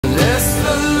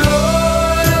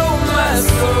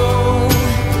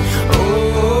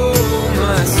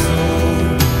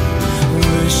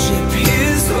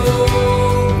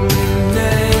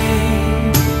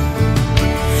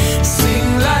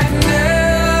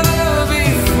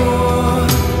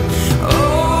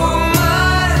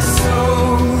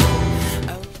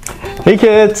Hey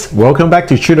kids, welcome back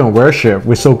to Children Worship.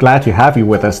 We're so glad to have you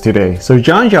with us today. So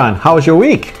John, how was your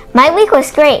week? My week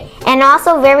was great, and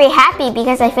also very happy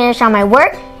because I finished all my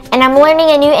work and I'm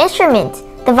learning a new instrument,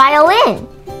 the violin.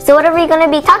 So what are we going to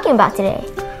be talking about today?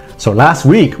 So last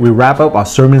week we wrapped up our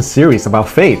sermon series about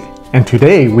faith, and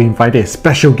today we invited a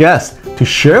special guest to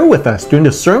share with us during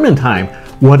the sermon time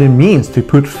what it means to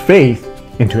put faith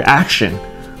into action.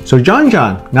 So John,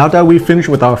 now that we finished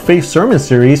with our faith sermon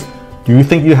series, do you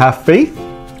think you have faith?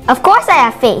 Of course I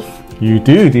have faith. You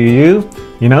do you?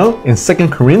 You know, in 2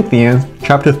 Corinthians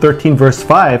chapter 13 verse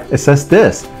 5, it says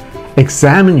this: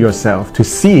 examine yourself to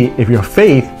see if your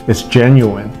faith is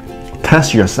genuine.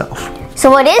 Test yourself.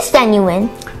 So what is genuine?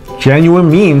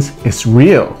 Genuine means it's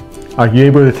real. Are you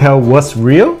able to tell what's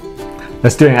real?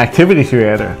 Let's do an activity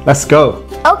together. Let's go.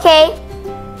 Okay.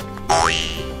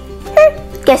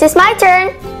 Guess it's my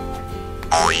turn.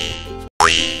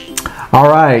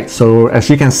 Alright, so as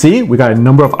you can see, we got a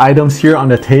number of items here on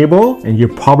the table, and you're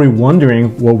probably wondering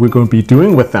what we're going to be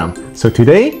doing with them. So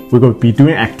today, we're going to be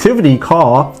doing an activity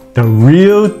called The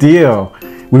Real Deal.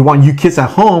 We want you kids at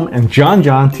home and John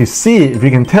to see if you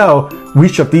can tell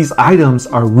which of these items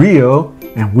are real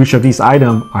and which of these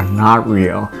items are not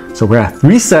real. So we're at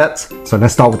 3 sets, so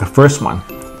let's start with the first one.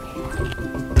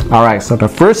 Alright, so the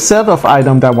first set of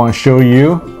items that I want to show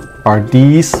you are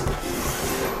these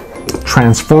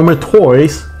Transformer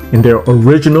toys in their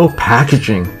original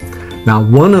packaging. Now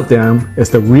one of them is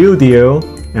the real deal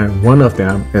and one of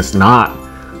them is not.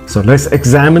 So let's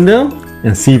examine them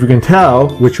and see if you can tell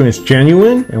which one is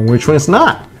genuine and which one is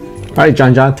not. Alright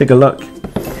John, take a look.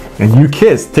 And you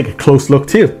kids, take a close look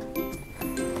too.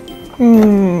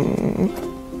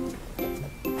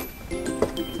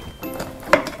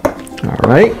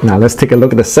 Alright, now let's take a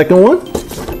look at the second one.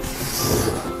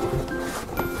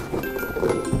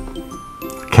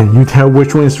 Can you tell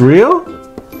which one is real?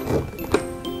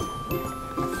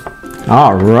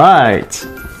 Alright.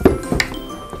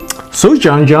 So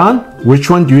John, which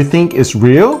one do you think is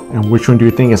real and which one do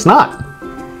you think is not?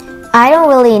 I don't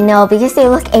really know because they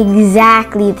look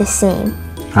exactly the same.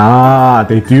 Ah,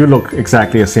 they do look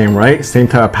exactly the same, right? Same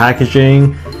type of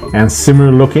packaging and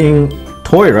similar looking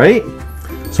toy, right?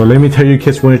 So let me tell you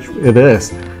kids which it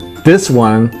is. This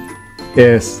one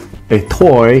is a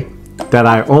toy that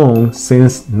I own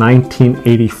since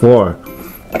 1984.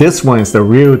 This one is the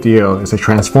real deal. It's a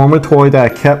Transformer toy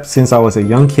that I kept since I was a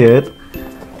young kid.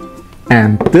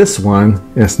 And this one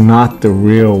is not the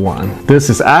real one. This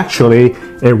is actually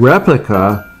a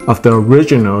replica of the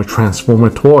original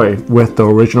Transformer toy with the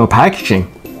original packaging.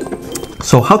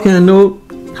 So how can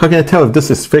I tell if this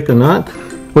is fake or not?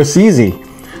 Well, it's easy.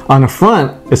 On the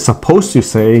front, it's supposed to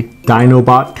say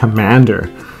Dinobot Commander,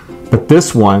 but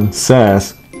this one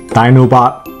says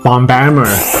Dinobot Bombammer.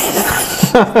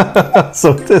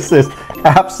 So this is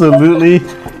absolutely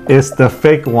the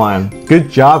fake one. Good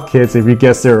job kids if you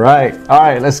guessed it right.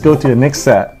 Alright, let's go to the next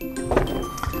set.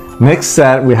 Next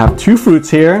set, we have 2 fruits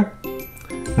here.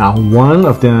 Now one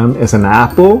of them is an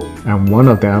apple and one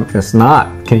of them is not.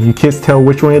 Can you kids tell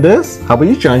which one it is? How about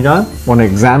you John? Want to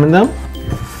examine them?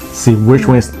 See which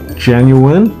one is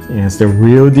genuine and is the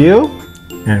real deal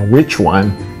and which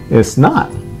one is not.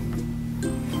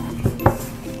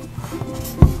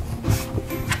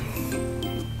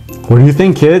 What do you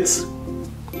think kids?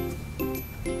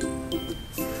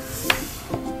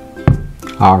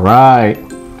 Alright.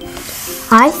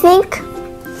 I think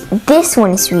this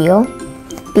one is real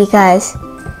because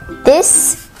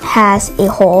this has a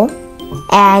hole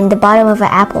and the bottom of an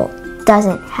apple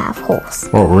doesn't have holes.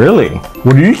 Oh really?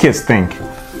 What do you kids think?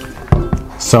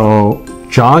 So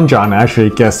John actually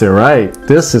guessed it right.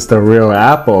 This is the real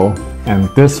apple and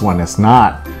this one is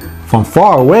not. From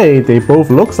far away, they both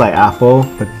look like apple,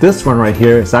 but this one right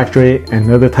here is actually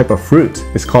another type of fruit.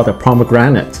 It's called a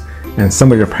pomegranate. And some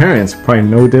of your parents probably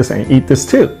know this and eat this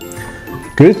too.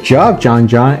 Good job, John.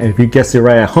 And if you guessed it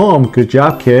right at home, good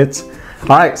job, kids.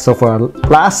 Alright, so for our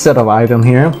last set of items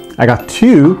here, I got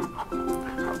 2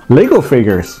 Lego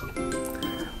figures.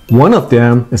 One of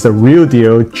them is a real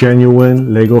deal,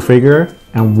 genuine Lego figure,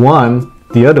 and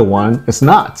the other one is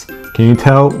not. Can you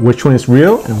tell which one is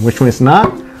real and which one is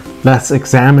not? Let's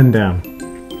examine them.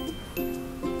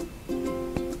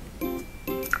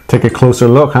 Take a closer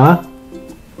look, huh?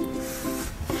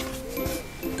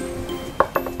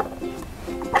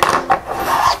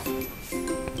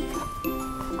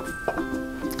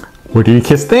 What do you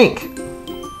kids think?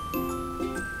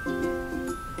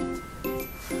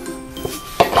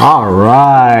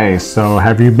 Alright, so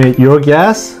have you made your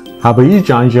guess? How about you,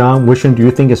 John? Which one do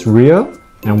you think is real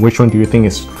and which one do you think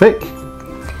is fake?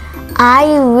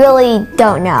 I really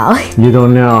don't know. You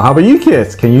don't know. How about you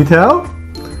kids? Can you tell?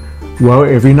 Well,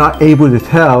 if you're not able to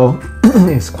tell,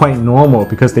 it's quite normal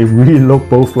because they really look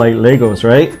both like Legos,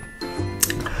 right?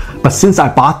 But since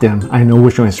I bought them, I know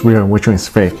which one is real and which one is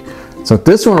fake. So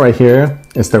this one right here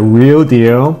is the real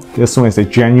deal. This one is a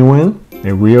genuine,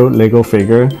 a real Lego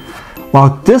figure.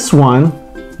 While this one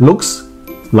looks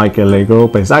like a Lego,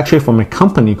 but it's actually from a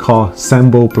company called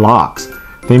Semble Blocks.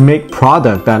 They make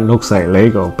product that looks like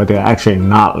Lego, but they're actually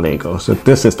not Lego. So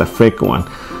this is the fake one.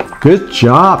 Good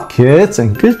job, kids,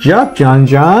 and good job, John.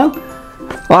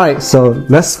 Alright, so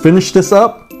let's finish this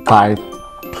up by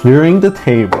clearing the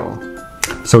table.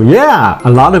 So yeah,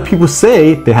 a lot of people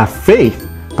say they have faith,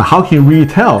 but how can you really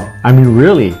tell? I mean,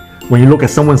 really, when you look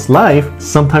at someone's life,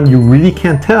 sometimes you really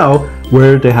can't tell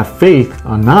whether they have faith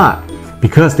or not,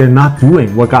 because they're not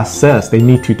doing what God says they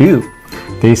need to do.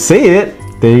 They say it,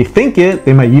 they think it,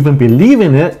 they might even believe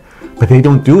in it, but they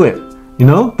don't do it. You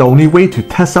know, the only way to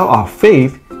test out our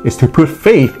faith is to put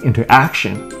faith into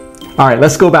action. Alright,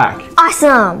 let's go back.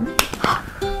 Awesome!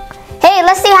 Hey,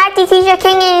 let's say hi to Teacher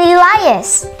King and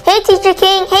Elias. Hey Teacher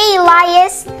King, hey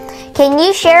Elias. Can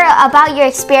you share about your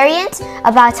experience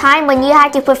about time when you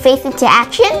had to put faith into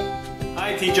action?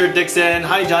 Hi Teacher Dixon,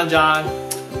 hi John.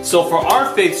 So for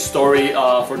our faith story,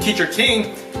 for Teacher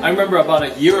King, I remember about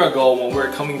a year ago when we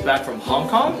were coming back from Hong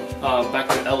Kong, back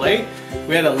to LA,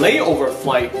 we had a layover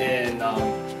flight in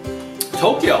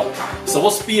Tokyo.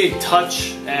 Supposed to be a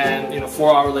touch and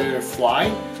 4-hour later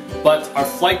flight, but our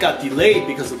flight got delayed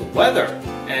because of the weather.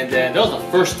 And then that was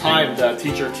the first time that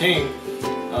Teacher King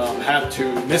had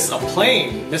to miss a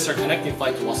plane, miss our connecting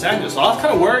flight to Los Angeles. So I was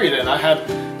kind of worried, and I had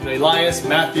Elias,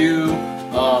 Matthew,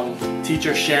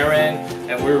 Teacher Sharon,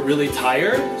 and we were really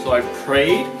tired. So I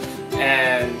prayed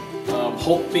and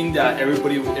hoping that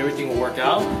everything will work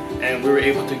out, and we were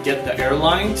able to get the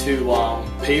airline to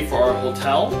pay for our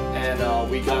hotel, and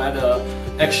we got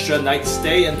an extra night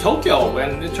stay in Tokyo,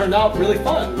 and it turned out really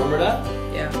fun. Remember that?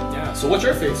 Yeah. So what's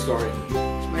your faith story?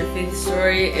 My faith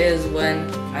story is when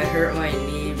I hurt my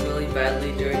knee really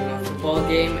badly during a football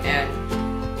game, and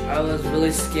I was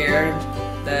really scared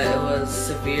that it was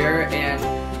severe, and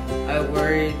I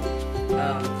worried.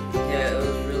 It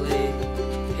was really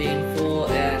painful,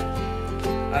 and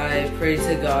I prayed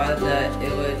to God that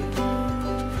it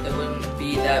wouldn't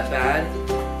be that bad.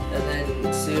 And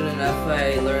then soon enough,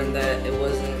 I learned that it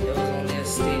was only a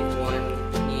stage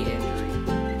 1 knee injury.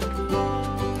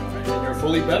 Alright, and you're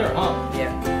fully better, huh?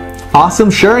 Yeah.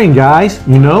 Awesome sharing, guys.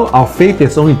 You know, our faith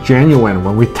is only genuine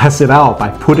when we test it out by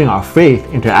putting our faith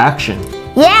into action.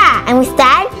 Yeah, and with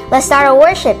that, let's start our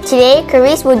worship. Today,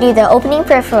 Carice will do the opening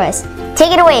prayer for us.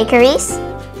 Take it away, Carice.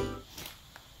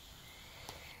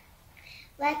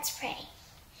 Let's pray.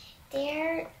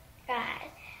 Dear God,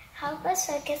 help us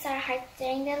focus our hearts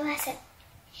during the lesson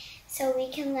so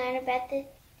we can learn about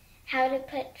how to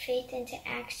put faith into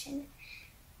action.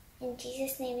 In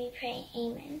Jesus' name we pray,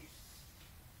 amen.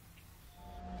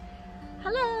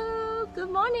 Hello! Good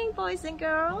morning, boys and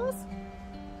girls.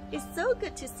 It's so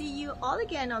good to see you all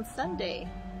again on Sunday.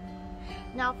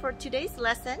 Now for today's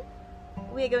lesson,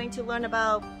 we are going to learn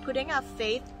about putting our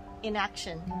faith in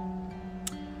action.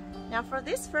 Now for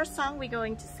this first song we're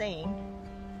going to sing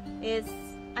is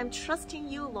I'm Trusting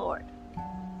You, Lord.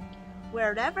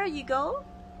 Wherever you go,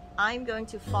 I'm going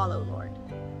to follow, Lord.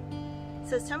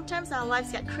 So sometimes our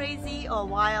lives get crazy or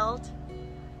wild,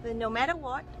 but no matter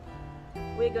what,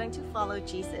 we're going to follow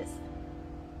Jesus.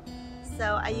 So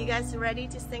are you guys ready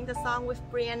to sing the song with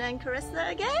Brianna and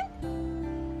Carissa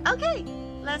again? Okay,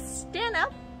 let's stand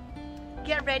up,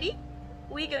 get ready.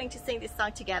 We're going to sing this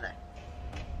song together.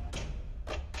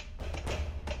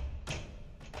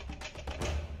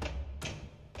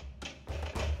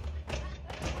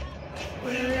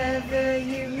 Wherever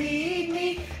you lead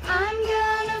me, I'm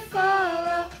gonna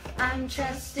follow. I'm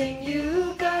trusting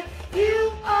you, God,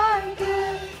 you are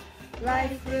good.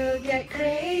 Life will get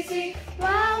crazy,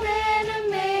 wild and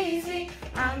amazing.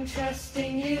 I'm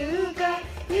trusting you, God,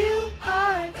 you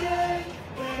are good.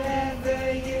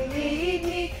 Wherever you lead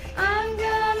me, I'm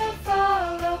gonna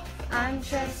follow. I'm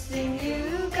trusting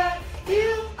you, God,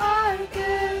 you are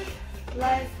good.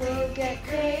 Life will get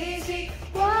crazy,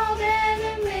 wild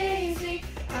and amazing.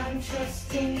 I'm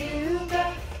trusting you,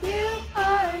 God, you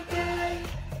are good.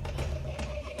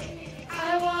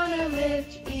 I wanna live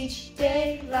each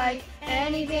day like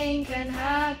anything can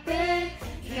happen.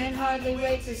 Can hardly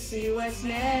wait to see what's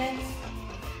next.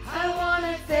 I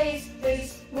wanna face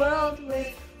this world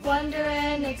with wonder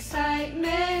and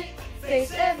excitement.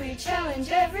 Face every challenge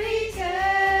every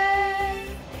day.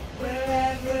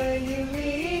 Wherever you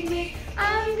lead me,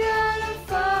 I'm gonna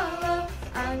follow.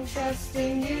 I'm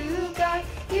trusting you, God.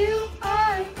 You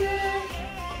are good.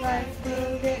 Life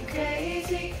will get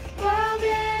crazy, wild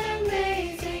and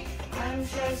amazing. I'm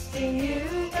trusting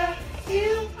you, God.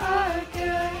 You are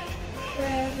good.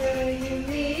 Wherever you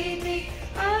lead me,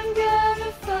 I'm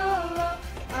gonna follow.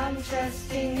 I'm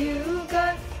trusting you,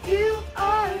 God. You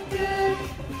are good.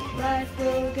 Life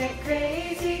will get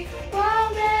crazy,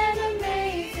 wild and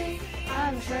amazing.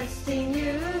 I'm trusting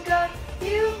you, God.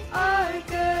 You are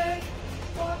good.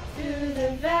 Walk through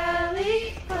the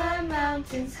valley, climb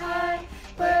mountains high.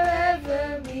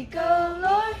 Wherever we go,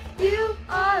 Lord, you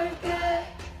are good.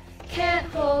 Can't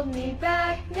hold me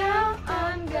back now,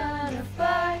 I'm gonna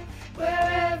fly.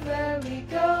 Wherever we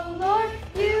go, Lord,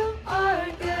 you are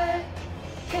good.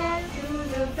 Can't through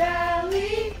the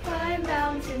valley, climb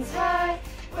mountains high.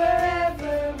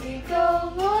 Wherever we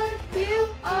go, Lord, you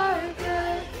are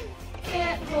good.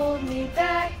 Can't hold me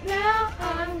back now,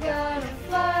 I'm gonna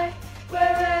fly.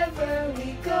 Wherever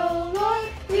we go, Lord,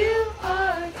 you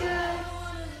are good.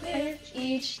 Live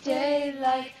each day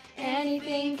like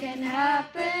anything can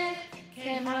happen.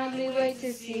 Can't hardly wait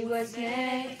to see what's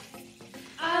next.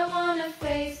 I wanna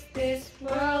face this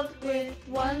world with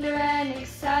wonder and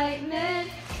excitement.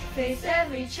 Face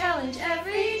every challenge,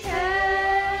 every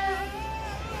test.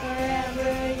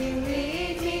 Wherever you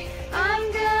lead me, I'm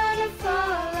gonna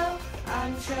follow.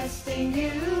 I'm trusting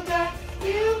you, God.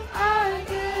 You are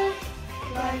good.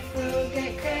 Life will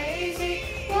get crazy,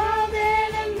 wild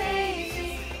and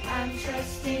amazing. I'm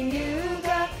trusting you,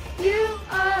 God. You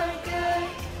are good.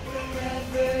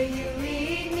 Wherever you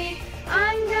lead me,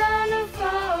 I'm gonna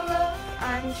follow.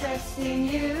 I'm trusting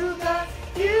you, God.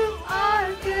 You are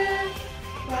good.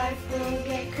 Life will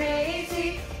get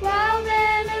crazy, wild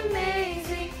and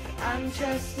amazing. I'm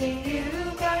trusting you,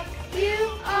 God.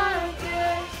 You are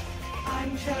good.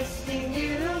 I'm trusting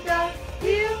you, God.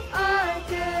 You are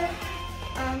good.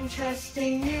 I'm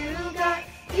trusting you, God.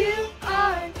 You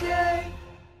are good.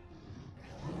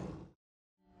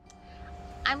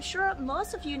 I'm sure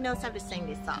most of you knows how to sing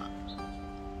this song,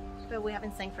 but we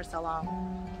haven't sang for so long.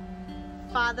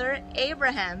 Father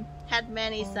Abraham had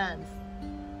many sons.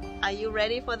 Are you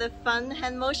ready for the fun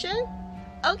hand motion?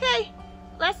 Okay,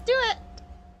 let's do it.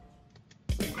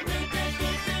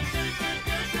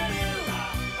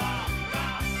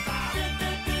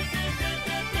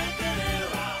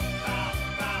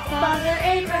 Father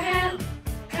Abraham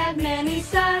had many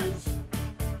sons.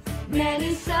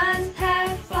 Many sons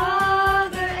had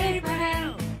Father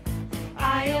Abraham.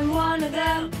 I am one of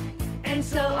them, and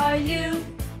so are you.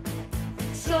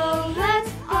 So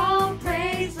let's all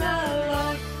praise the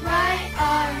Lord. Right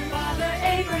on. Father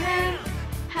Abraham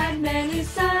had many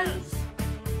sons.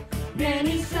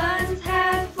 Many sons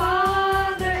had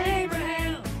Father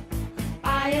Abraham.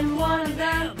 I am one of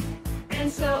them,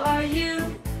 and so are you.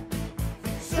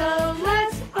 So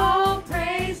let's all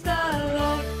praise the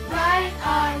Lord. Right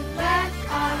arm,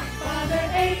 left arm. Father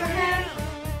Abraham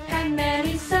had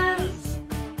many sons.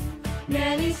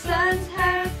 Many sons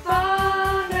had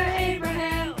Father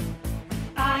Abraham.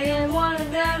 I am one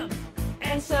of them,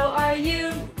 and so are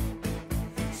you.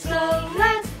 So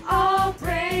let's all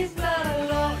praise the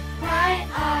Lord. Right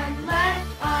arm,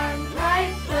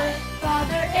 right foot.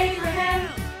 Father Abraham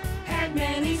had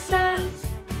many sons.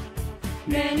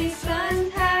 Many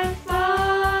sons had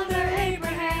Father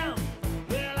Abraham.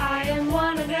 I am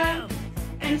one of them,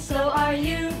 and so are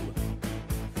you.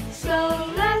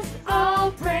 So let's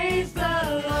all praise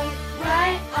the Lord.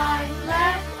 Right arm,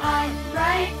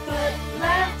 right foot,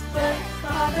 left foot.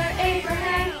 Father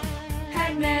Abraham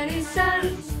had many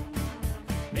sons.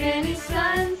 Many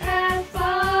sons had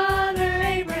Father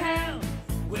Abraham.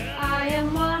 I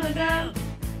am one of them,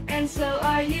 and so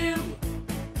are you.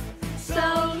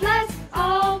 So let's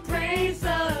all praise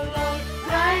the Lord.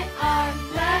 Right arm,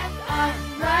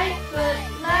 right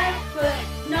foot, left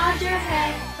foot. Nod your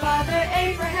head. Father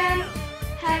Abraham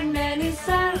had many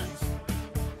sons.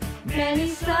 Many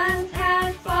sons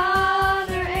had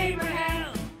Father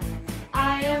Abraham.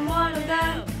 I am one of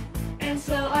them, and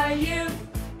so are you.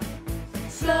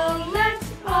 So let's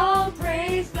all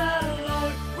praise the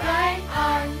Lord. Right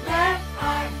arm,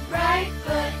 right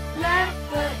foot, left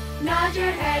foot. Nod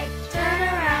your head. Turn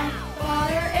around.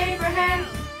 Father Abraham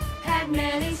had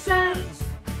many sons.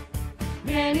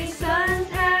 Many sons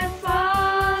had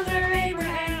Father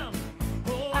Abraham.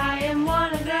 I am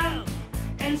one of them,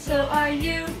 and so are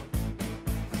you.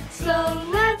 So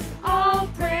let's all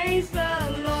praise the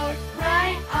Lord.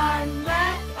 Right arm,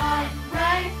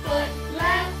 right foot,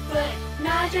 left foot.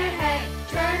 Nod your head.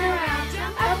 Turn around.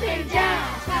 Jump up and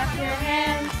down. Clap your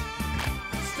hands.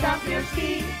 Stomp your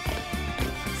feet.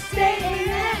 Say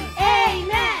amen.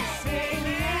 Amen. Say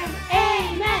amen.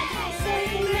 Amen.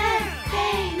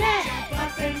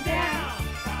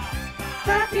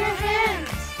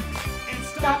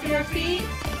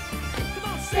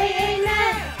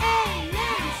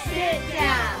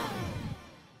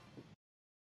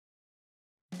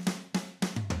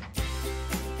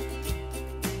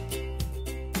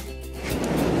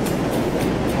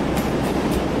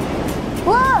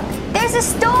 a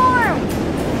storm!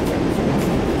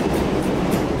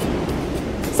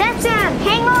 Sam,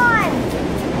 hang on!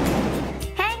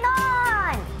 Hang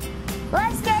on!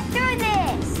 Let's get through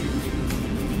this!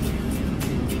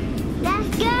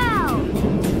 Let's go!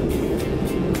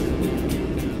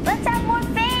 Let's have more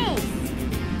faith!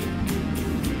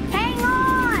 Hang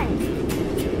on!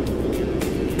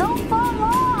 Don't fall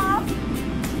off!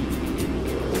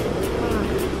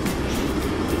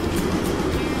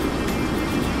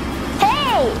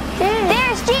 Hey!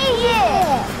 There's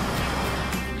Jesus!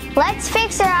 Let's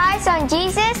fix our eyes on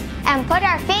Jesus and put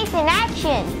our faith in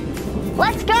action.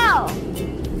 Let's go!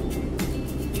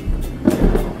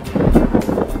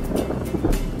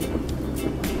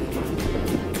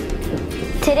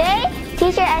 Today,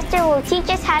 Teacher Esther will teach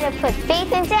us how to put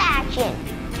faith into action.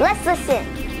 Let's listen.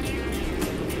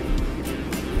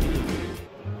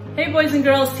 Hey boys and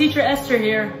girls, Teacher Esther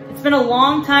here. It's been a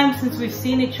long time since we've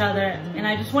seen each other, and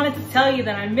I just wanted to tell you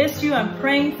that I miss you, I'm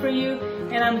praying for you,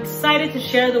 and I'm excited to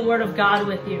share the Word of God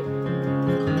with you.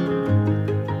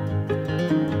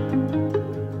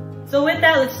 So with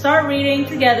that, let's start reading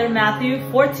together Matthew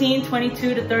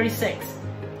 14:22-36.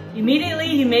 Immediately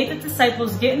he made the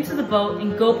disciples get into the boat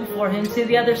and go before him to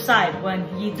the other side when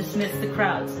he dismissed the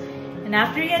crowds. And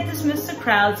after he had dismissed the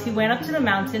crowds, he went up to the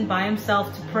mountain by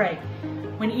himself to pray.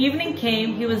 When evening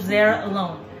came, he was there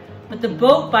alone. But the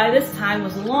boat by this time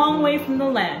was a long way from the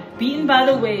land, beaten by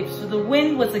the waves, for the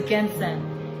wind was against them.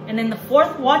 And in the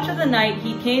fourth watch of the night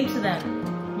he came to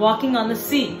them, walking on the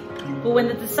sea. But when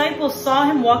the disciples saw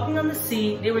him walking on the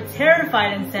sea, they were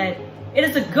terrified and said, "It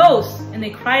is a ghost!" And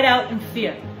they cried out in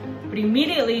fear. But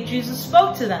immediately Jesus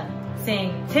spoke to them,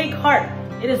 saying, "Take heart,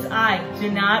 it is I, do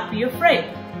not be afraid."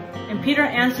 And Peter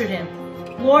answered him,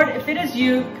 "Lord, if it is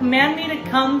you, command me to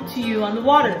come to you on the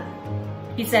water."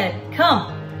 He said,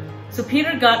 "Come." So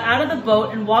Peter got out of the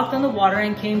boat and walked on the water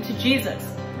and came to Jesus.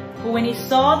 But when he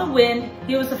saw the wind,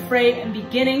 he was afraid, and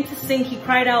beginning to sink, he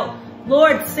cried out,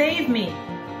 "Lord, save me."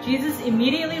 Jesus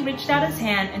immediately reached out his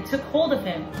hand and took hold of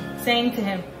him, saying to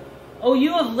him, "O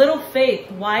you of little faith,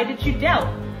 why did you doubt?"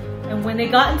 And when they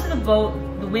got into the boat,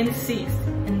 the wind ceased,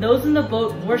 and those in the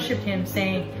boat worshipped him,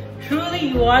 saying, "Truly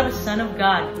you are the Son of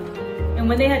God." And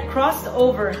when they had crossed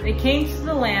over, they came to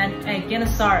the land at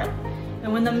Gennesaret.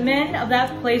 And when the men of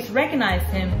that place recognized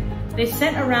him, they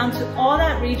sent around to all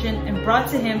that region and brought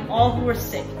to him all who were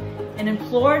sick, and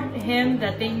implored him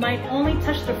that they might only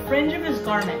touch the fringe of his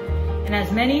garment. And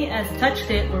as many as touched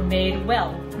it were made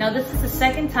well. Now this is the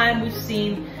second time we've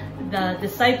seen the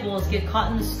disciples get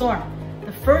caught in the storm.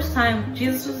 The first time,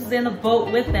 Jesus was in the boat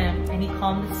with them and he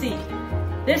calmed the sea.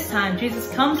 This time, Jesus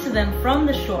comes to them from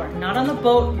the shore, not on the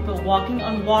boat, but walking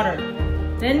on water.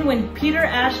 Then when Peter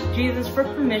asked Jesus for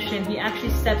permission, he actually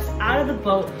steps out of the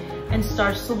boat and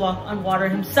starts to walk on water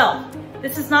himself.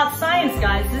 This is not science,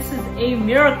 guys. This is a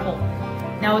miracle.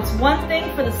 Now, it's one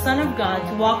thing for the Son of God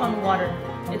to walk on water.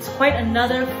 It's quite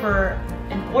another for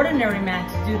an ordinary man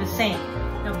to do the same.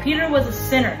 Now, Peter was a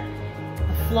sinner,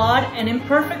 a flawed and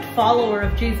imperfect follower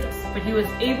of Jesus, but he was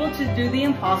able to do the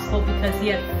impossible because he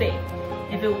had faith.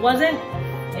 If it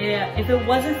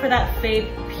wasn't for that faith,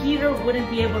 Peter wouldn't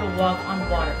be able to walk on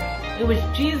water. It was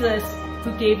Jesus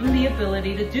who gave him the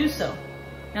ability to do so.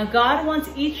 Now God wants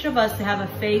each of us to have a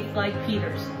faith like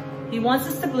Peter's. He wants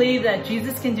us to believe that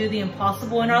Jesus can do the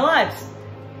impossible in our lives.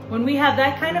 When we have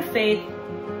that kind of faith,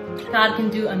 God can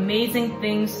do amazing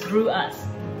things through us.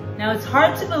 Now it's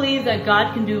hard to believe that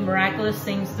God can do miraculous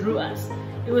things through us.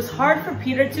 It was hard for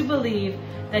Peter to believe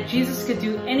that Jesus could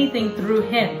do anything through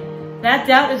him. That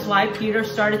doubt is why Peter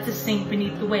started to sink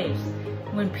beneath the waves.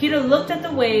 When Peter looked at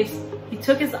the waves, he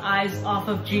took his eyes off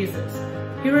of Jesus.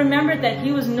 He remembered that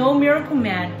he was no miracle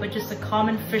man, but just a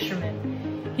common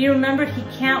fisherman. He remembered he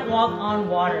can't walk on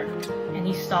water, and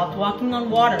he stopped walking on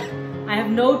water. I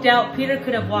have no doubt Peter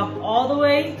could have walked all the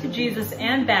way to Jesus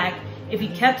and back if he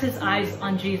kept his eyes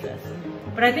on Jesus.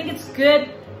 But I think it's good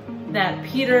that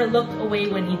Peter looked away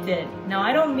when he did. Now,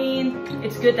 I don't mean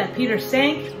it's good that Peter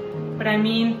sank, but I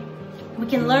mean we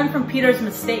can learn from Peter's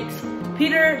mistakes.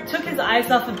 Peter took his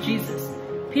eyes off of Jesus.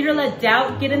 Peter let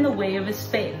doubt get in the way of his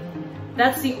faith.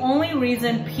 That's the only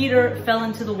reason Peter fell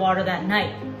into the water that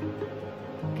night.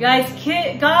 Guys,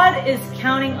 God is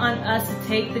counting on us to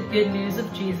take the good news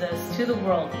of Jesus to the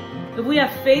world. If we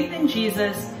have faith in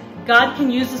Jesus, God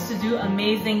can use us to do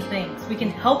amazing things. We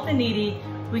can help the needy,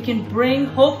 we can bring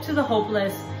hope to the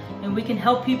hopeless, and we can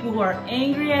help people who are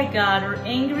angry at God or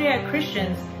angry at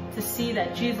Christians to see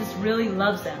that Jesus really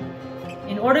loves them.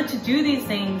 In order to do these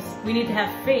things, we need to have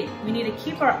faith. We need to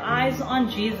keep our eyes on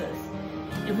Jesus.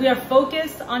 If we are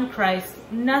focused on Christ,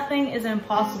 nothing is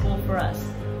impossible for us.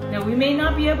 Now, we may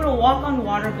not be able to walk on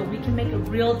water, but we can make a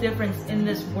real difference in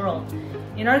this world,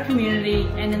 in our community,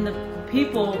 and in the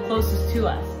people closest to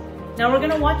us. Now, we're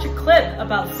going to watch a clip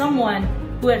about someone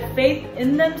who had faith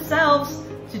in themselves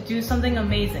to do something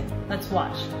amazing. Let's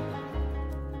watch.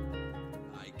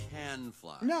 I can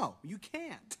fly. No, you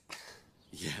can't.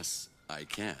 Yes, I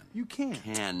can. You can't.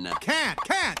 Can't.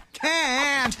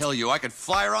 I tell you, I could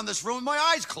fly around this room with my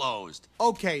eyes closed.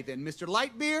 Okay then, Mr.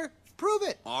 Lightbeer, prove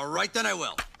it. All right, then I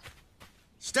will.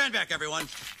 Stand back, everyone.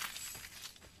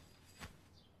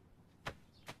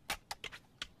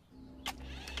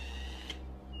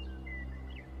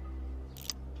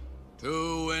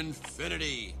 To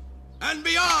infinity and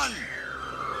beyond!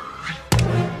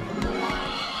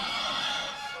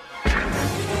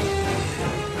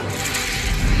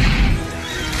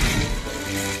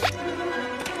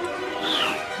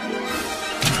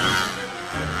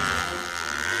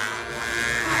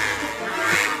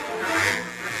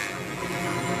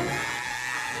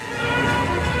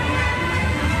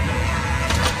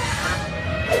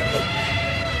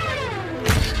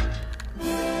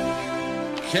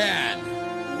 Can.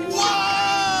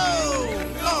 Whoa!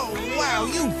 Oh, wow,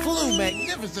 you flew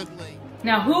magnificently.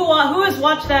 Now, who has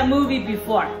watched that movie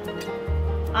before?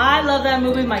 I love that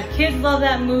movie. My kids love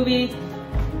that movie.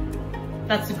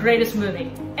 That's the greatest movie.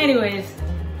 Anyways,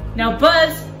 now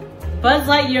Buzz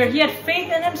Lightyear, he had faith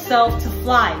in himself to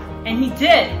fly, and he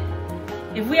did.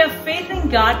 If we have faith in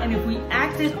God and if we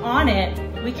acted on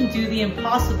it, we can do the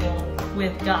impossible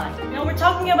with God. Now, we're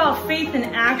talking about faith in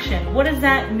action. What does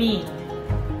that mean?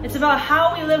 It's about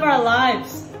how we live our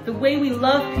lives, the way we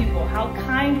love people, how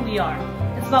kind we are.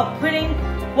 It's about putting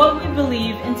what we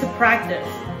believe into practice.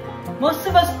 Most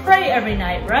of us pray every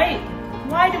night, right?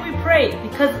 Why do we pray?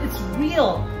 Because it's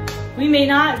real. We may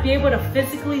not be able to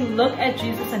physically look at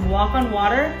Jesus and walk on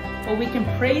water, but we can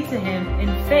pray to him in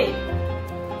faith.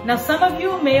 Now, some of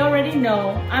you may already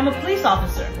know I'm a police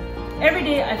officer. Every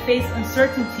day I face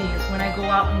uncertainties when I go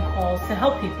out on calls to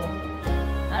help people.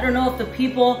 I don't know if the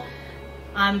people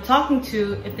I'm talking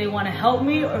to, if they want to help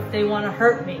me or if they want to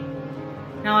hurt me.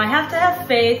 Now, I have to have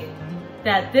faith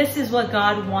that this is what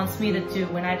God wants me to do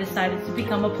when I decided to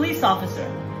become a police officer.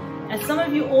 As some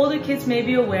of you older kids may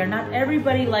be aware, not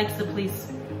everybody likes the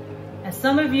police. As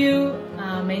some of you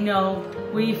may know,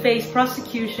 we face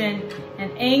prosecution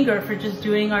and anger for just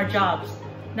doing our jobs.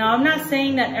 Now, I'm not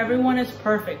saying that everyone is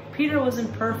perfect. Peter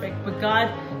wasn't perfect, but God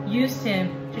used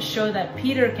him to show that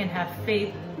Peter can have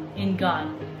faith in God.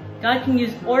 God can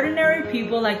use ordinary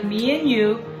people like me and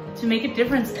you to make a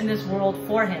difference in this world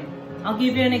for him. I'll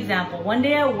give you an example. One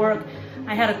day at work,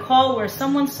 I had a call where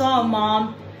someone saw a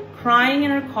mom crying in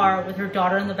her car with her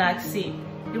daughter in the back seat.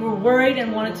 They were worried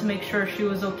and wanted to make sure she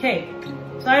was okay.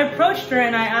 So I approached her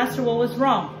and I asked her what was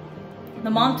wrong. The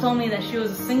mom told me that she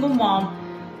was a single mom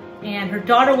and her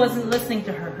daughter wasn't listening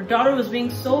to her. Her daughter was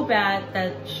being so bad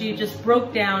that she just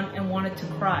broke down and wanted to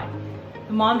cry.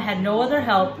 The mom had no other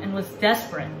help and was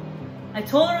desperate. I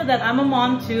told her that I'm a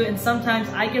mom too, and sometimes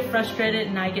I get frustrated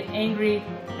and I get angry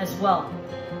as well.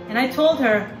 And I told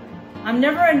her, I'm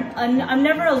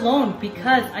never alone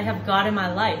because I have God in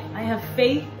my life. I have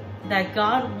faith that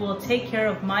God will take care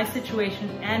of my situation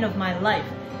and of my life.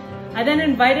 I then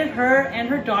invited her and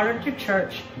her daughter to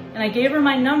church, and I gave her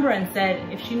my number and said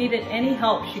if she needed any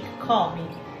help, she could call me.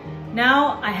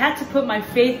 Now, I had to put my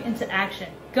faith into action.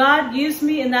 God used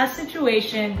me in that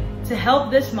situation to help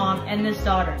this mom and this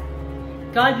daughter.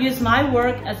 God used my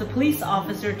work as a police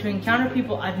officer to encounter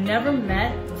people I've never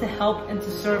met to help and to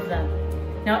serve them.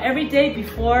 Now, every day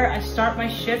before I start my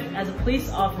shift as a police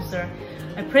officer,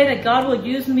 I pray that God will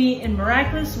use me in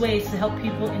miraculous ways to help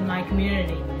people in my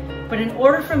community. But in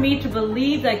order for me to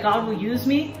believe that God will use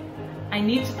me, I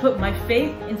need to put my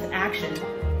faith into action.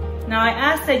 Now, I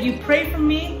ask that you pray for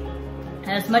me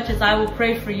as much as I will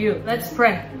pray for you. Let's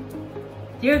pray.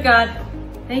 Dear God,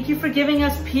 thank you for giving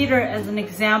us Peter as an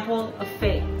example of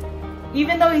faith.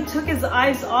 Even though he took his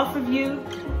eyes off of you,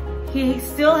 he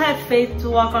still had faith to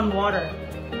walk on water.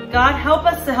 God, help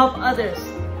us to help others.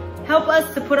 Help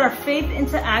us to put our faith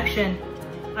into action.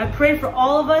 I pray for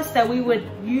all of us that we would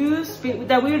be used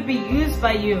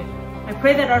by you. I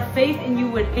pray that our faith in you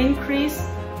would increase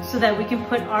so that we can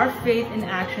put our faith in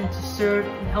action to serve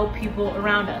and help people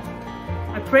around us.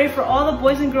 I pray for all the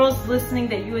boys and girls listening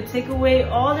that you would take away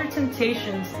all their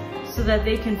temptations so that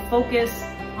they can focus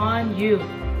on you.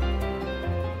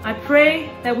 I pray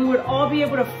that we would all be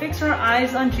able to fix our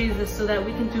eyes on Jesus so that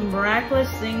we can do miraculous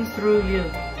things through you.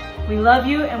 We love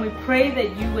you and we pray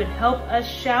that you would help us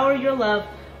shower your love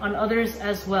on others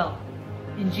as well.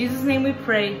 In Jesus' name we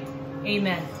pray,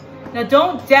 amen. Now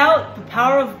don't doubt the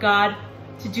power of God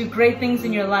to do great things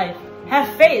in your life. Have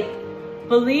faith.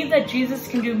 Believe that Jesus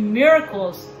can do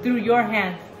miracles through your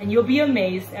hands, and you'll be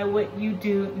amazed at what you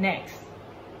do next.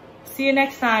 See you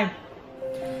next time.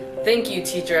 Thank you,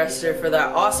 Teacher Esther, for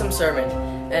that awesome sermon.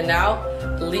 And now,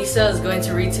 Lisa is going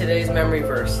to read today's memory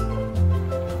verse.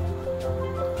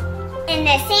 In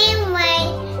the same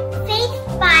way, faith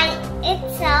by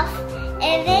itself,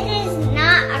 if it is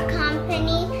not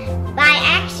accompanied by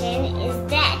action, is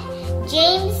dead.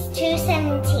 James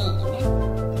 2:17.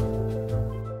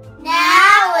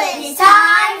 Now it's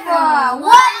time for our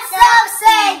What's Up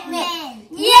segment!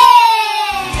 Yay!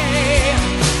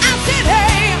 I said,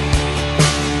 hey,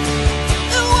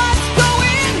 what's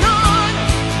going on?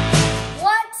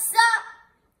 What's Up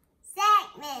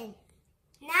segment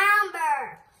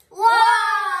number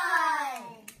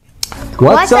 1!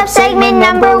 What's Up segment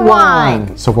number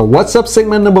 1? So for What's Up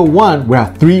segment number 1, we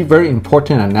have 3 very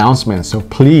important announcements, so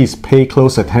please pay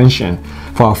close attention.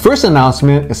 For our first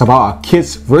announcement, it's about our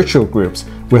kids' virtual groups.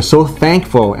 We're so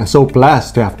thankful and so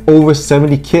blessed to have over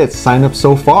 70 kids sign up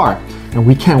so far, and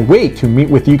we can't wait to meet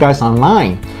with you guys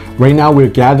online. Right now, we're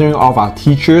gathering all of our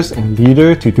teachers and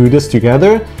leaders to do this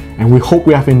together, and we hope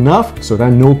we have enough so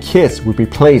that no kids will be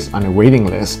placed on a waiting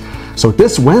list. So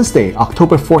this Wednesday,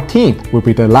 October 14th, will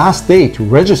be the last day to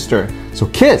register. So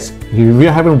kids, if you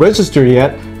haven't registered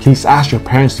yet, please ask your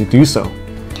parents to do so.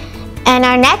 And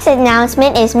our next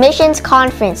announcement is Missions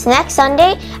Conference. Next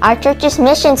Sunday, our church's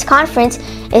Missions Conference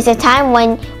is a time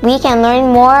when we can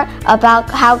learn more about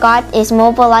how God is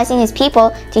mobilizing His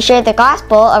people to share the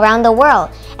gospel around the world,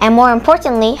 and more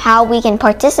importantly, how we can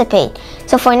participate.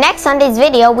 So for next Sunday's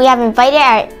video, we have invited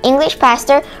our English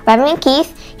pastor, Reverend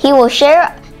Keith. He will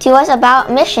share to us about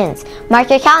missions. Mark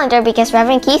your calendar because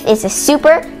Reverend Keith is a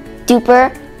super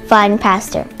duper fun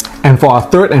pastor. And for our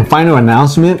third and final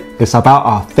announcement, it's about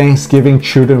our Thanksgiving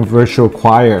Children Virtual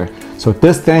Choir. So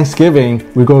this Thanksgiving,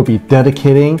 we're going to be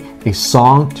dedicating a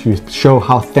song to show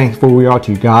how thankful we are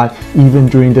to God even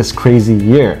during this crazy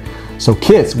year. So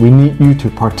kids, we need you to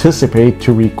participate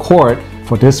to record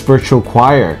for this virtual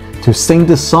choir, to sing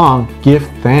this song, Give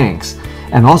Thanks,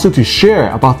 and also to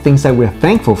share about things that we're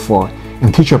thankful for.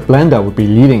 And Teacher Blenda will be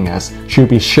leading us. She'll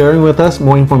be sharing with us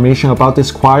more information about this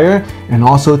choir and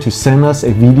also to send us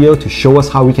a video to show us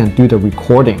how we can do the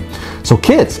recording. So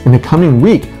kids, in the coming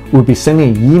week, we'll be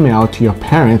sending an email to your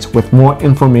parents with more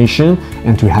information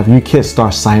and to have you kids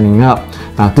start signing up.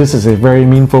 Now this is a very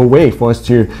meaningful way for us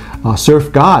to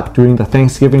serve God during the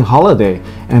Thanksgiving holiday,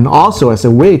 and also as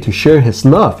a way to share His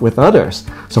love with others.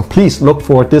 So please look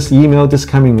for this email this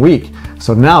coming week.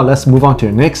 So now let's move on to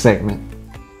the next segment.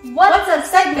 What's Up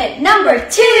segment number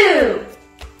 2?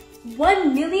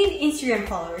 1 million Instagram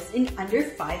followers in under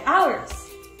 5 hours.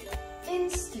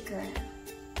 Instagram.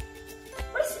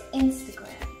 What is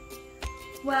Instagram?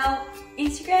 Well,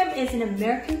 Instagram is an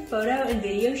American photo and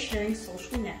video sharing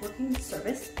social networking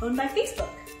service owned by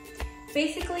Facebook.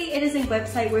 Basically, it is a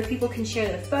website where people can share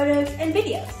their photos and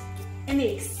videos. And the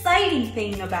exciting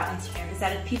thing about Instagram is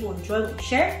that if people enjoy what you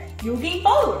share, you'll gain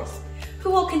followers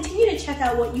who will continue to check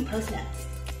out what you post next.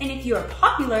 And if you are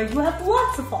popular, you will have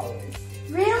lots of followers.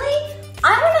 Really? I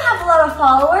want to have a lot of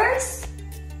followers.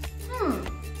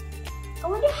 I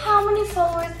wonder how many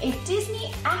followers a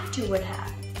Disney actor would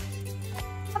have.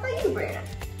 How about you, Brandon?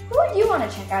 Who would you want to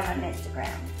check out on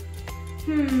Instagram?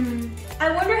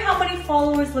 I wonder how many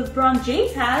followers LeBron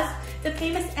James has, the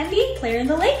famous NBA player in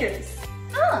the Lakers.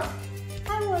 I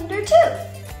wonder too.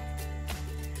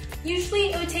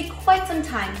 Usually it would take quite some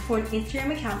time before an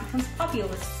Instagram account becomes popular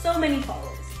with so many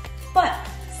followers. But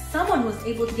someone was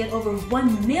able to get over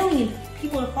 1 million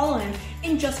people to follow him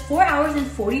in just 4 hours and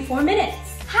 44 minutes.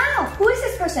 How? Who is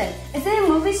this person? Is it a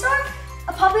movie star?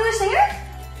 A popular singer?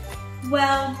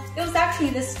 Well, it was actually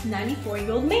this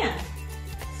 94-year-old man.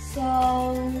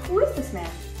 So, who is this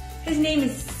man? His name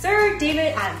is Sir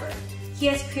David Attenborough. He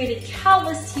has created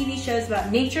countless TV shows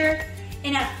about nature,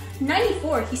 and at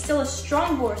 94, he still has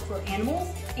strong voice for animals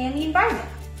and the environment.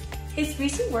 His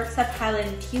recent works have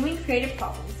highlighted human creative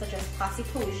problems such as plastic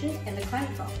pollution and the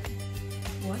climate problem.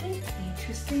 What an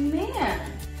interesting man.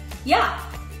 Yeah!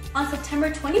 On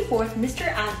September 24th, Mr.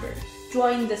 Attenborough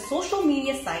joined the social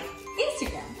media site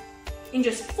Instagram. In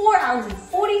just 4 hours and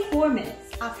 44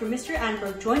 minutes after Mr.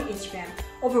 Attenborough joined Instagram,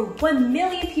 over 1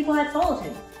 million people had followed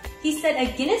him. He set a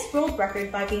Guinness World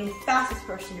Record by being the fastest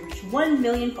person to reach 1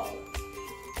 million followers.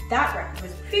 That record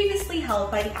was previously held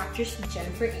by the actress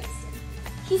Jennifer Aniston.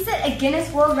 He set a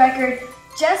Guinness World Record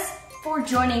just for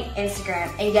joining Instagram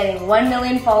and getting 1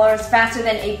 million followers faster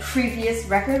than a previous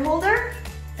record holder?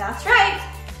 That's right!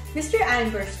 Mr.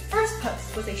 Attenborough's first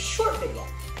post was a short video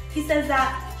He says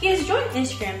that he has joined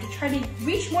Instagram to try to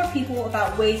reach more people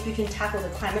about ways we can tackle the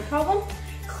climate problem.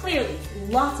 Clearly,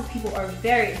 lots of people are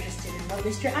very interested in what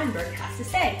Mr. Einberg has to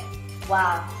say.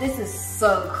 Wow, this is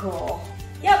so cool.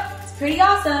 Yep, it's pretty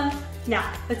awesome.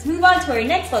 Now, let's move on to our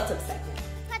next What's Up segment.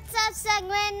 What's up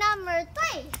segment number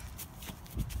 3?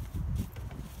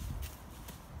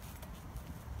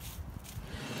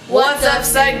 What's up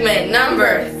segment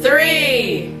number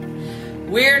 3?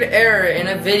 Weird error in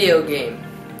a video game.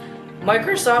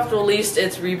 Microsoft released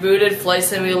its rebooted Flight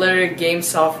Simulator game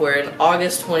software in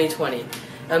August 2020,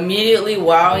 immediately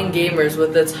wowing gamers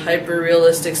with its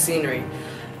hyper-realistic scenery,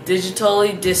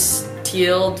 digitally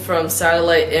distilled from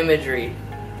satellite imagery.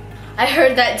 I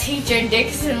heard that Teacher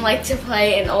Dixon liked to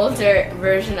play an older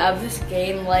version of this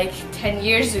game like 10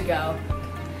 years ago.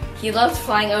 He loved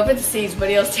flying over the seas, but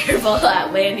he was terrible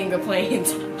at landing the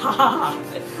planes.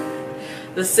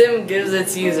 The sim gives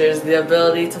its users the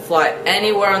ability to fly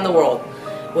anywhere in the world,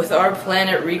 with our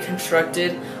planet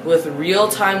reconstructed with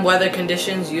real-time weather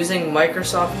conditions using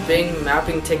Microsoft Bing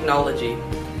mapping technology.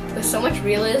 With so much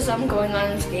realism going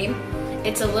on in this game,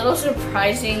 it's a little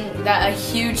surprising that a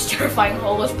huge, terrifying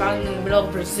hole was found in the middle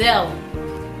of Brazil.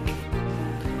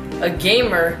 A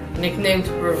gamer, nicknamed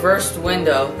Reversed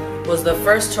Window, was the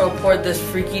first to report this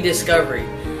freaky discovery.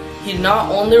 He not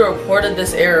only reported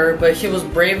this error, but he was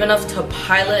brave enough to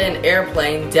pilot an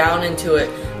airplane down into it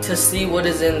to see what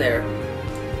is in there.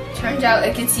 Turns out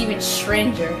it gets even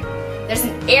stranger. There's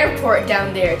an airport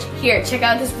down there. Here, check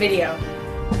out this video.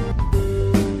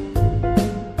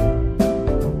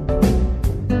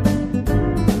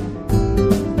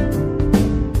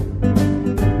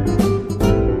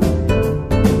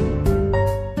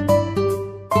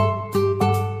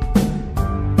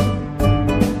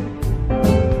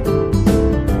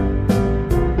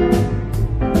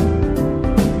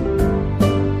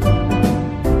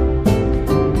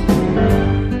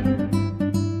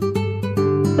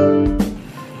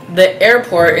 The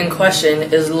airport in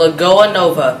question is Lagoa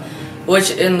Nova,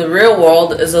 which in the real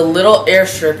world is a little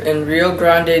airstrip in Rio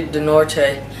Grande do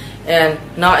Norte and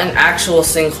not an actual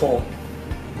sinkhole.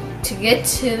 To get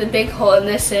to the big hole in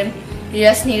this sim, you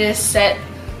just need to set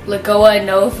Lagoa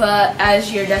Nova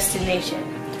as your destination.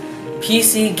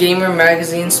 PC Gamer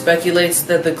magazine speculates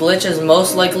that the glitch is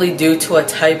most likely due to a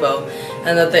typo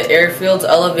and that the airfield's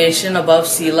elevation above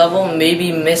sea level may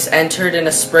be misentered in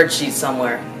a spreadsheet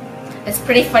somewhere. It's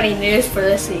pretty funny news for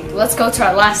this week. Let's go to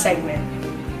our last segment.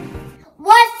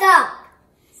 What's up?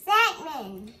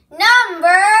 Segment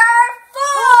number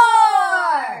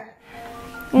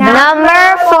 4.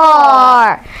 Number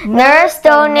 4. Nurse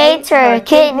donates her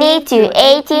kidney to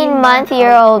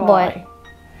 18-month-old boy.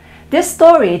 This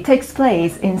story takes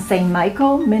place in St.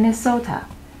 Michael, Minnesota.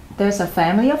 There's a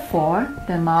family of 4.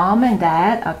 The mom and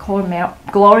dad are called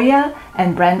Gloria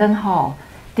and Brandon Hall.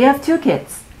 They have 2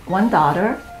 kids, 1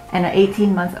 daughter and an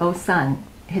 18-month-old son.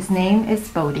 His name is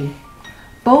Bodie.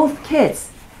 Both kids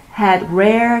had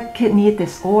rare kidney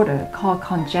disorder called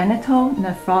congenital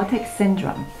nephrotic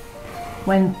syndrome.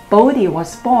 When Bodie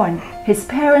was born, his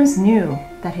parents knew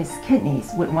that his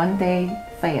kidneys would one day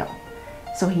fail,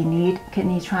 so he needed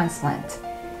kidney transplant.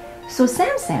 So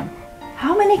Sam,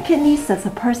 how many kidneys does a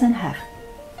person have?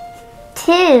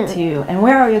 2. And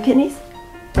where are your kidneys?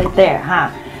 Right there, huh?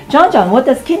 John, what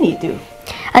does kidney do?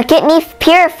 A kidney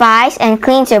purifies and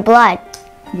cleans your blood.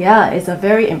 Yeah, it's a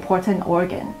very important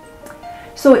organ.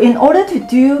 So in order to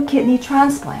do kidney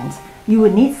transplant, you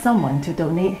would need someone to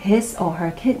donate his or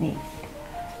her kidney.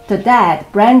 The dad,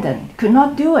 Brandon, could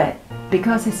not do it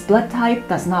because his blood type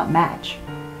does not match.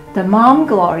 The mom,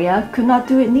 Gloria, could not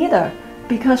do it neither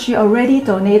because she already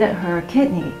donated her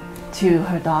kidney to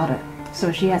her daughter.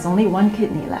 So she has only 1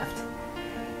 kidney left.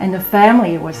 And the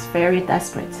family was very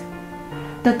desperate.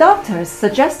 The doctors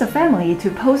suggest the family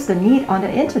to post the need on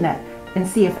the internet and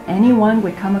see if anyone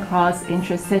would come across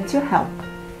interested to help.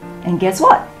 And guess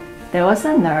what? There was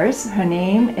a nurse. Her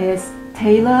name is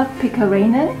Taylor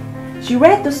Pickarainen. She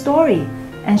read the story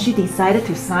and she decided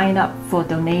to sign up for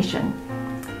donation.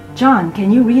 John,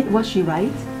 can you read what she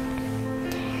writes?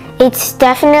 It's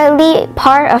definitely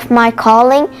part of my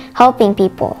calling, helping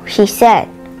people, she said.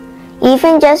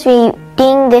 Even just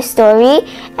reading this story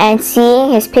and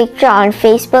seeing his picture on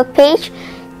Facebook page,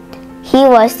 he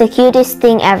was the cutest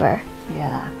thing ever.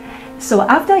 Yeah. So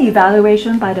after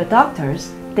evaluation by the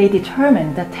doctors, they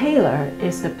determined that Taylor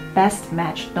is the best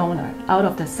matched donor out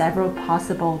of the several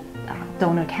possible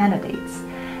donor candidates.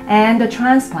 And the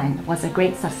transplant was a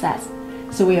great success.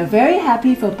 So we are very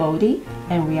happy for Bodie,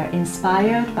 and we are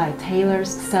inspired by Taylor's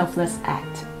selfless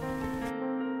act.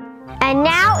 And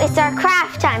now it's our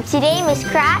craft time. Today, Miss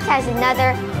Craft has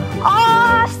another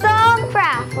awesome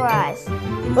craft for us.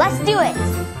 Let's do it!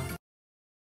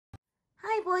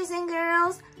 Hi boys and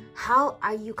girls, how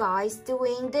are you guys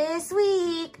doing this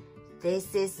week?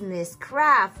 This is Miss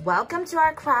Craft. Welcome to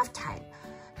our craft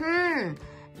time.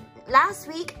 Last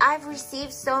week I've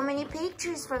received so many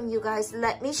pictures from you guys.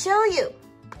 Let me show you.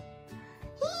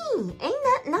 Ain't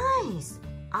that nice?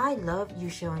 I love you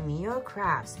showing me your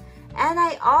crafts. And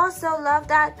I also love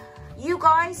that you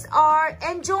guys are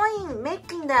enjoying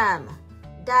making them.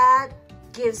 That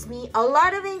gives me a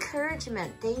lot of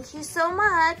encouragement. Thank you so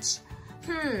much.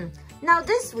 Now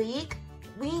this week,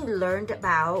 we learned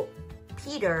about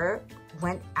Peter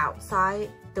went outside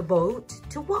the boat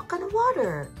to walk on the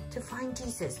water to find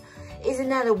Jesus. Isn't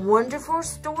that a wonderful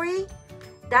story?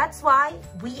 That's why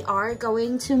we are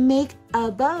going to make a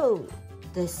boat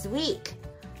this week.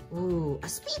 Ooh, a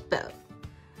speedboat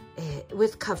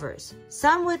with covers.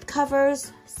 Some with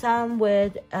covers, some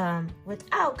with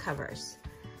without covers.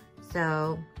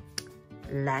 So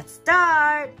let's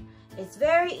start. It's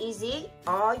very easy.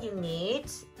 All you need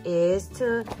is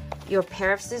your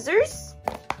pair of scissors,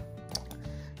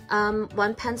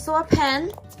 one pencil or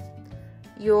pen,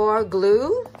 your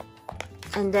glue,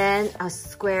 and then a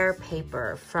square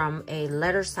paper from a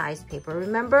letter size paper.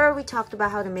 Remember we talked about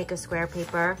how to make a square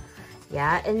paper?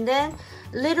 Yeah, and then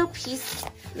little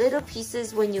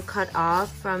pieces when you cut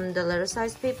off from the letter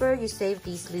size paper, you save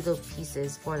these little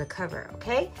pieces for the cover,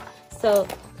 okay? So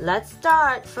let's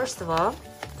start. First of all,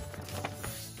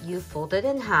 you fold it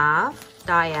in half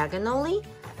diagonally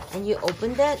and you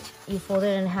opened it. You fold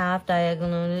it in half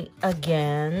diagonally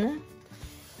again.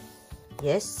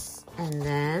 Yes, and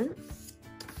then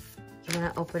you're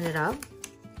gonna open it up,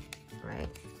 right?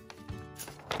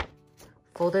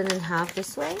 Fold it in half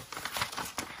this way.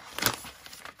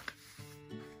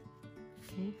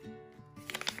 Okay.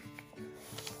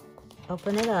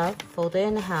 Open it up, fold it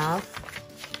in half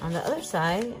on the other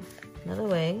side, another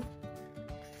way.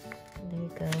 There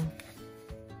you go.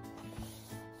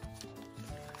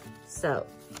 So,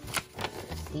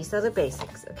 these are the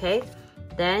basics, okay?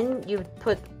 Then you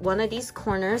put one of these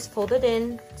corners, fold it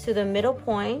in to the middle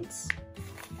points,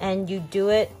 and you do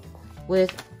it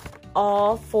with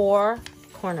all 4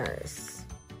 corners.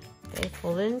 Okay,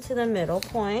 fold it into the middle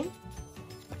point.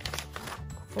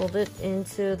 Fold it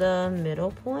into the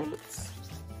middle points.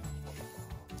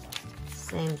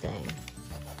 Same thing.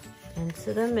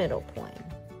 Into the middle point.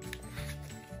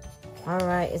 All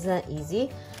right, isn't that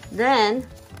easy? Then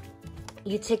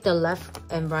you take the left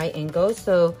and right angle.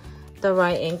 So the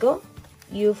right angle,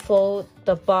 you fold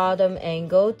the bottom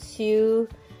angle to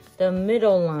the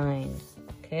middle line,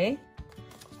 okay?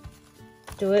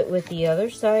 Do it with the other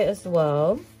side as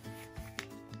well.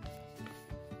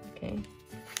 Okay.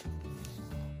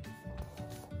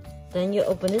 Then you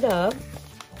open it up.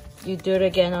 You do it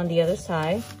again on the other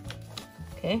side,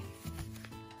 okay?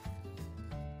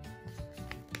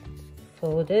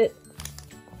 Fold it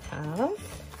half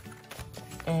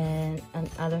and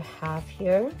another half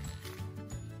here.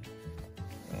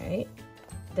 Right,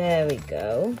 there we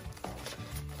go.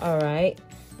 All right,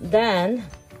 then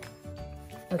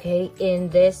okay, in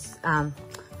this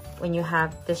when you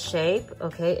have the shape,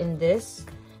 okay, in this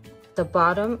the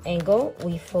bottom angle,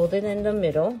 we fold it in the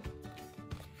middle.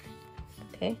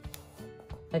 Okay,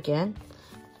 again,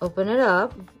 open it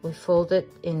up, we fold it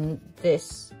in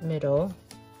this middle,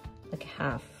 like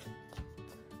half.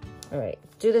 All right,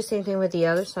 do the same thing with the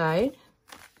other side.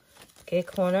 Okay,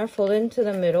 corner, fold it into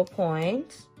the middle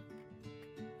point.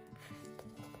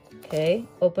 Okay,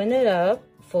 open it up,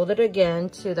 fold it again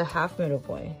to the half middle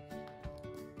point.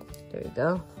 There you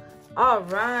go. All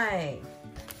right,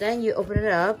 then you open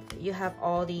it up, you have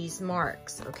all these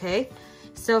marks, okay?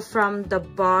 So from the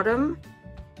bottom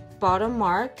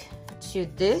mark to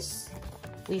this,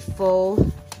 we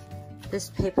fold this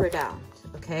paper down,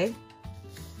 okay?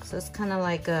 So it's kind of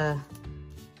like a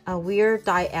weird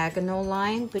diagonal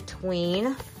line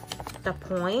between the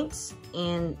points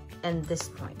and this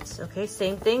point, okay?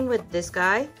 Same thing with this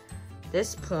guy,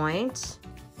 this point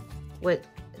with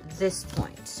this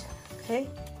point, okay?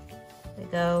 There we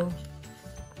go.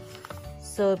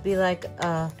 So it'd be like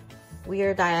a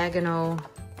weird diagonal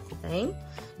thing.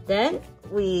 Then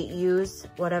we use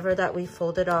whatever that we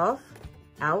folded off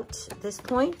out this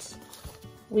point,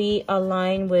 we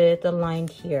align with the line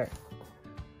here,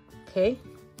 okay?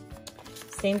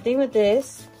 Same thing with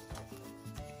this.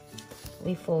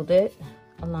 We fold it,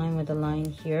 align with the line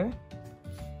here.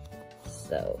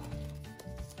 So,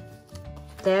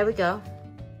 there we go.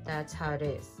 That's how it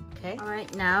is, okay? All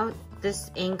right, now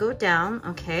this angle down,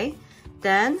 okay?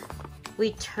 Then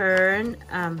we turn,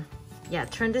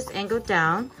 turn this angle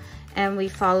down and we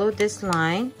follow this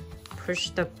line,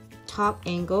 top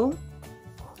angle,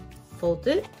 fold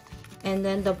it, and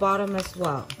then the bottom as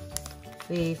well.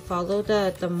 We follow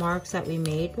the marks that we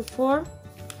made before.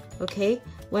 Okay,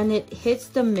 when it hits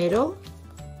the middle,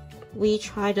 we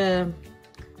try to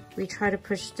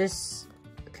push this,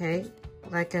 okay,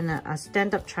 like in a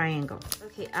stand-up triangle.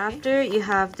 Okay, after you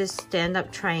have this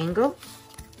stand-up triangle,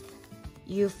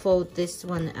 you fold this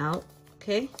one out,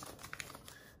 okay?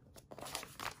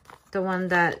 The one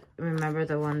that, remember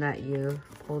the one that you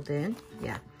pulled in?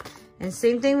 Yeah. And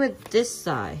same thing with this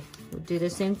side. We'll do the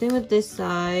same thing with this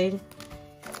side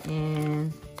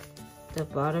and the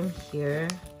bottom here.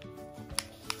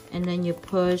 And then you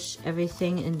push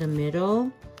everything in the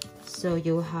middle, so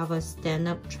you'll have a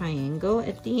stand-up triangle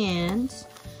at the end.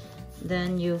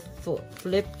 Then you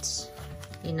flipped,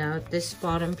 you know, this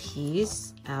bottom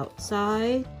piece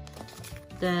outside.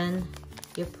 Then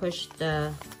you push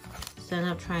the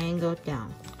stand-up triangle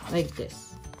down like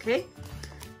this, okay?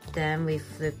 Then we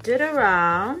flipped it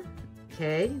around,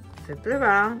 okay? Flip it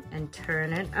around and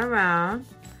turn it around.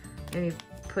 And we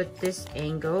put this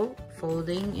angle,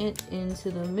 folding it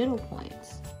into the middle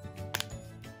points.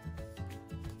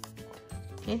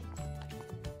 Okay.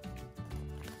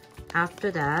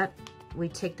 After that, we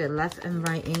take the left and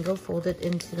right angle, fold it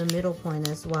into the middle point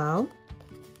as well.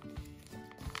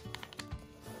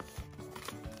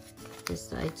 This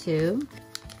side too.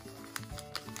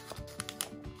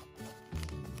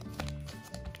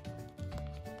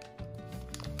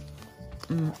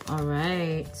 All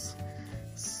right.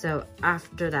 So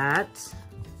after that,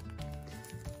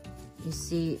 you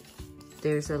see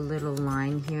there's a little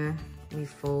line here. We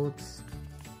fold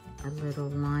a little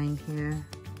line here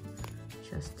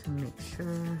just to make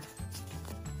sure.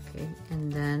 Okay,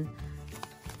 and then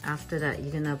after that,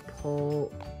 you're gonna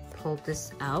pull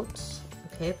this out.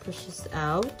 Okay, push this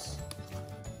out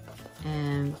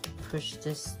and push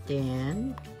this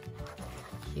down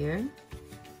here.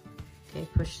 Okay,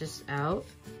 push this out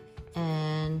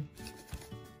and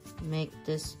make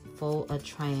this fold a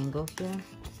triangle here.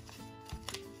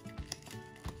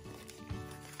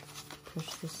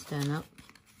 Push this down up.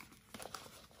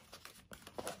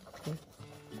 Okay.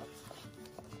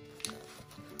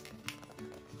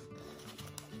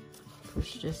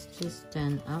 Push this to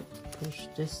stand up. Push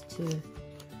this to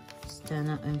stand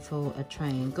up and fold a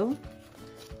triangle.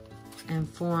 And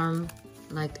form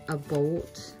like a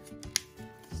bolt.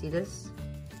 See this?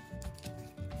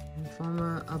 And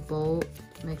form a bolt.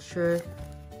 Make sure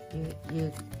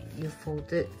you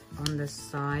fold it on the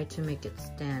side to make it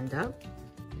stand up.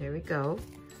 There we go.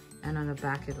 And on the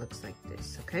back it looks like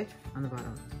this, okay? On the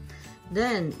bottom.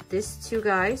 Then these two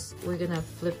guys, we're gonna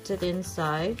flip it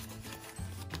inside.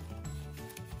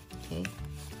 Okay.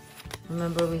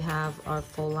 Remember we have our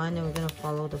fold line and we're gonna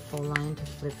follow the fold line to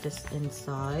flip this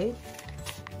inside.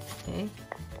 Okay.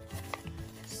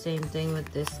 Same thing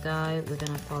with this guy. We're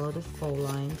gonna follow the fold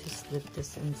line to slip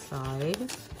this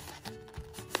inside.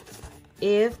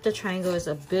 If the triangle is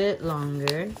a bit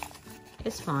longer,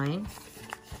 it's fine.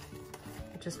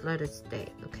 Just let it stay,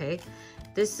 okay?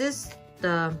 This is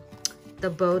the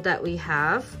bow that we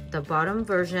have, the bottom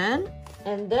version.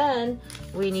 And then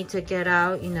we need to get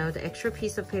out, you know, the extra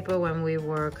piece of paper when we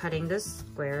were cutting this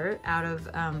square out of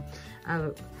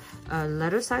a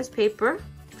letter size paper.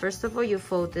 First of all, you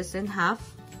fold this in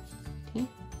half. Okay.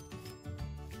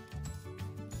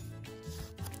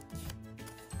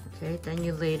 Okay, then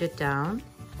you laid it down.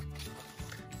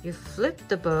 You flip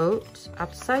the boat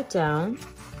upside down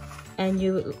and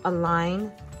you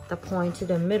align the point to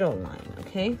the middle line,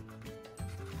 okay?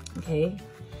 Okay.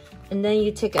 And then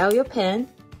you take out your pen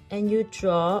and you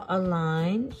draw a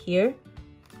line here.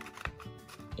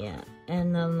 Yeah,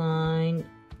 and a line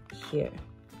here.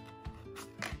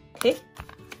 Okay?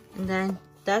 And then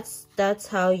that's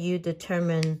how you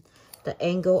determine the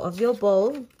angle of your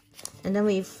bow. And then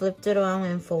we flipped it around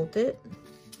and fold it.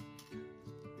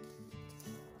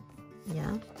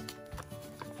 Yeah.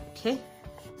 Okay.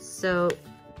 So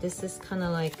this is kind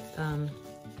of like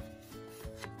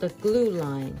the glue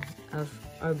line of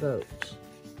our boat.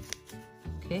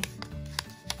 Okay.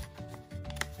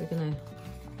 We're gonna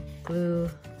glue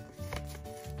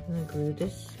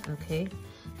this. Okay.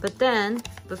 But then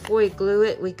before we glue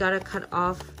it, we gotta cut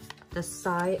off the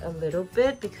side a little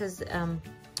bit because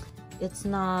it's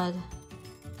not,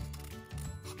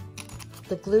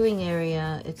 the gluing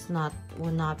area,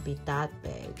 will not be that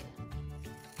big.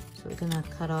 So we're gonna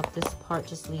cut off this part,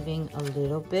 just leaving a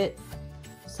little bit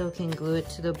so we can glue it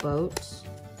to the boat.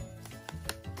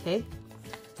 Okay.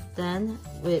 Then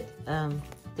with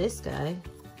this guy,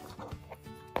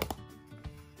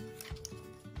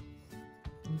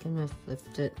 I'm gonna flip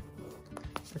it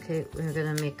Okay, we're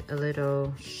gonna make a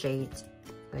little shade,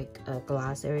 like a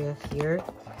glass area here.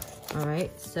 All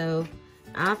right, so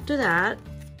after that,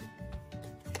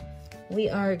 we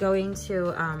are going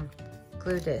to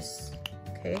glue this,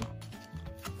 okay?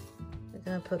 We're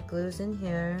gonna put glues in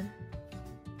here.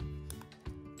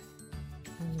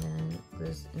 And then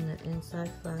glues in the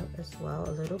inside flap as well,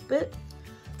 a little bit.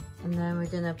 And then we're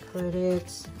gonna put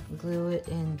it, glue it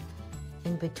in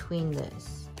between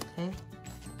this, okay?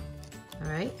 All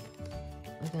right,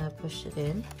 we're gonna push it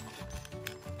in.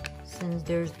 Since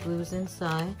there's glues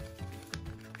inside,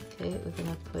 okay, we're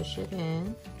gonna push it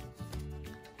in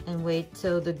and wait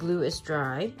till the glue is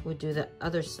dry. We'll do the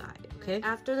other side, okay?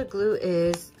 After the glue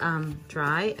is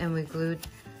dry and we glued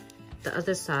the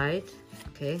other side,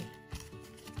 okay?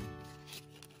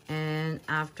 And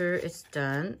after it's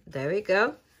done, there we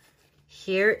go.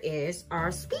 Here is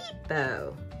our speed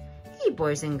bow. Hey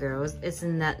boys and girls,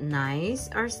 isn't that nice,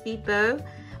 our speed bow?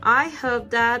 I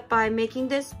hope that by making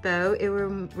this bow, it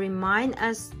will remind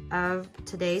us of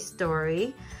today's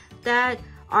story that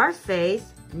our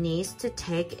faith needs to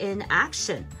take in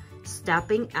action,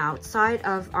 stepping outside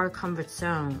of our comfort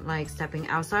zone, like stepping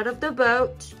outside of the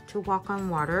boat to walk on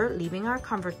water. Leaving our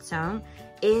comfort zone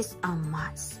is a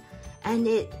must. And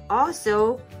it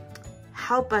also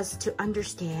helps us to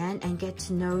understand and get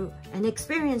to know and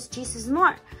experience Jesus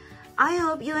more. I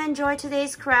hope you enjoyed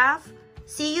today's craft.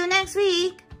 See you next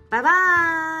week.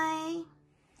 Bye-bye.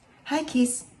 Hi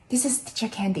kids, this is Teacher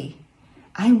Candy.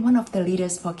 I'm one of the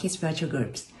leaders for Kids Virtual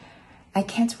Groups. I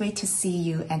can't wait to see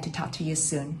you and to talk to you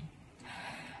soon.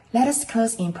 Let us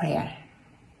close in prayer.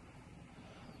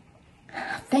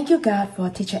 Thank you, God, for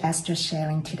Teacher Esther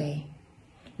sharing today.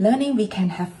 Learning we can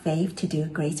have faith to do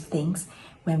great things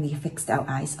when we fix our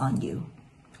eyes on you.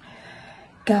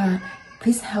 God,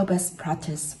 please help us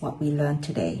practice what we learned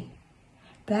today.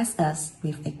 Bless us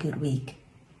with a good week.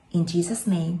 In Jesus'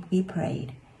 name we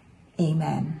prayed.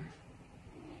 Amen.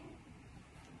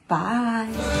 Bye.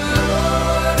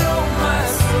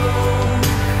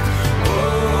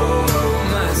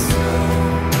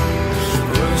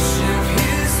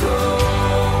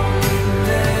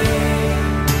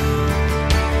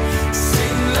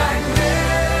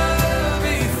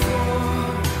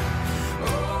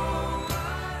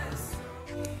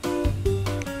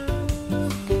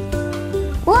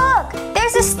 Look,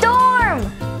 there's a storm.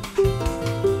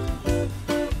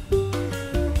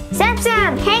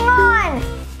 Sam, hang on.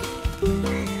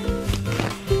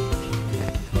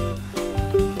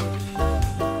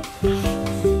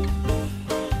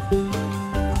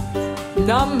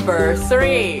 Number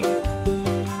 3.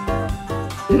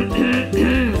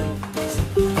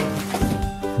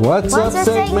 What's up,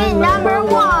 segment number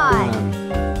 1?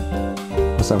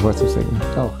 What's up segment?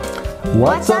 Oh.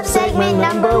 What's up, segment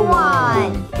number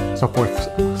 1? So for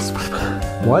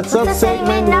what's up,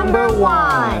 segment number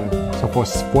 1? So for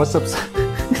what's up?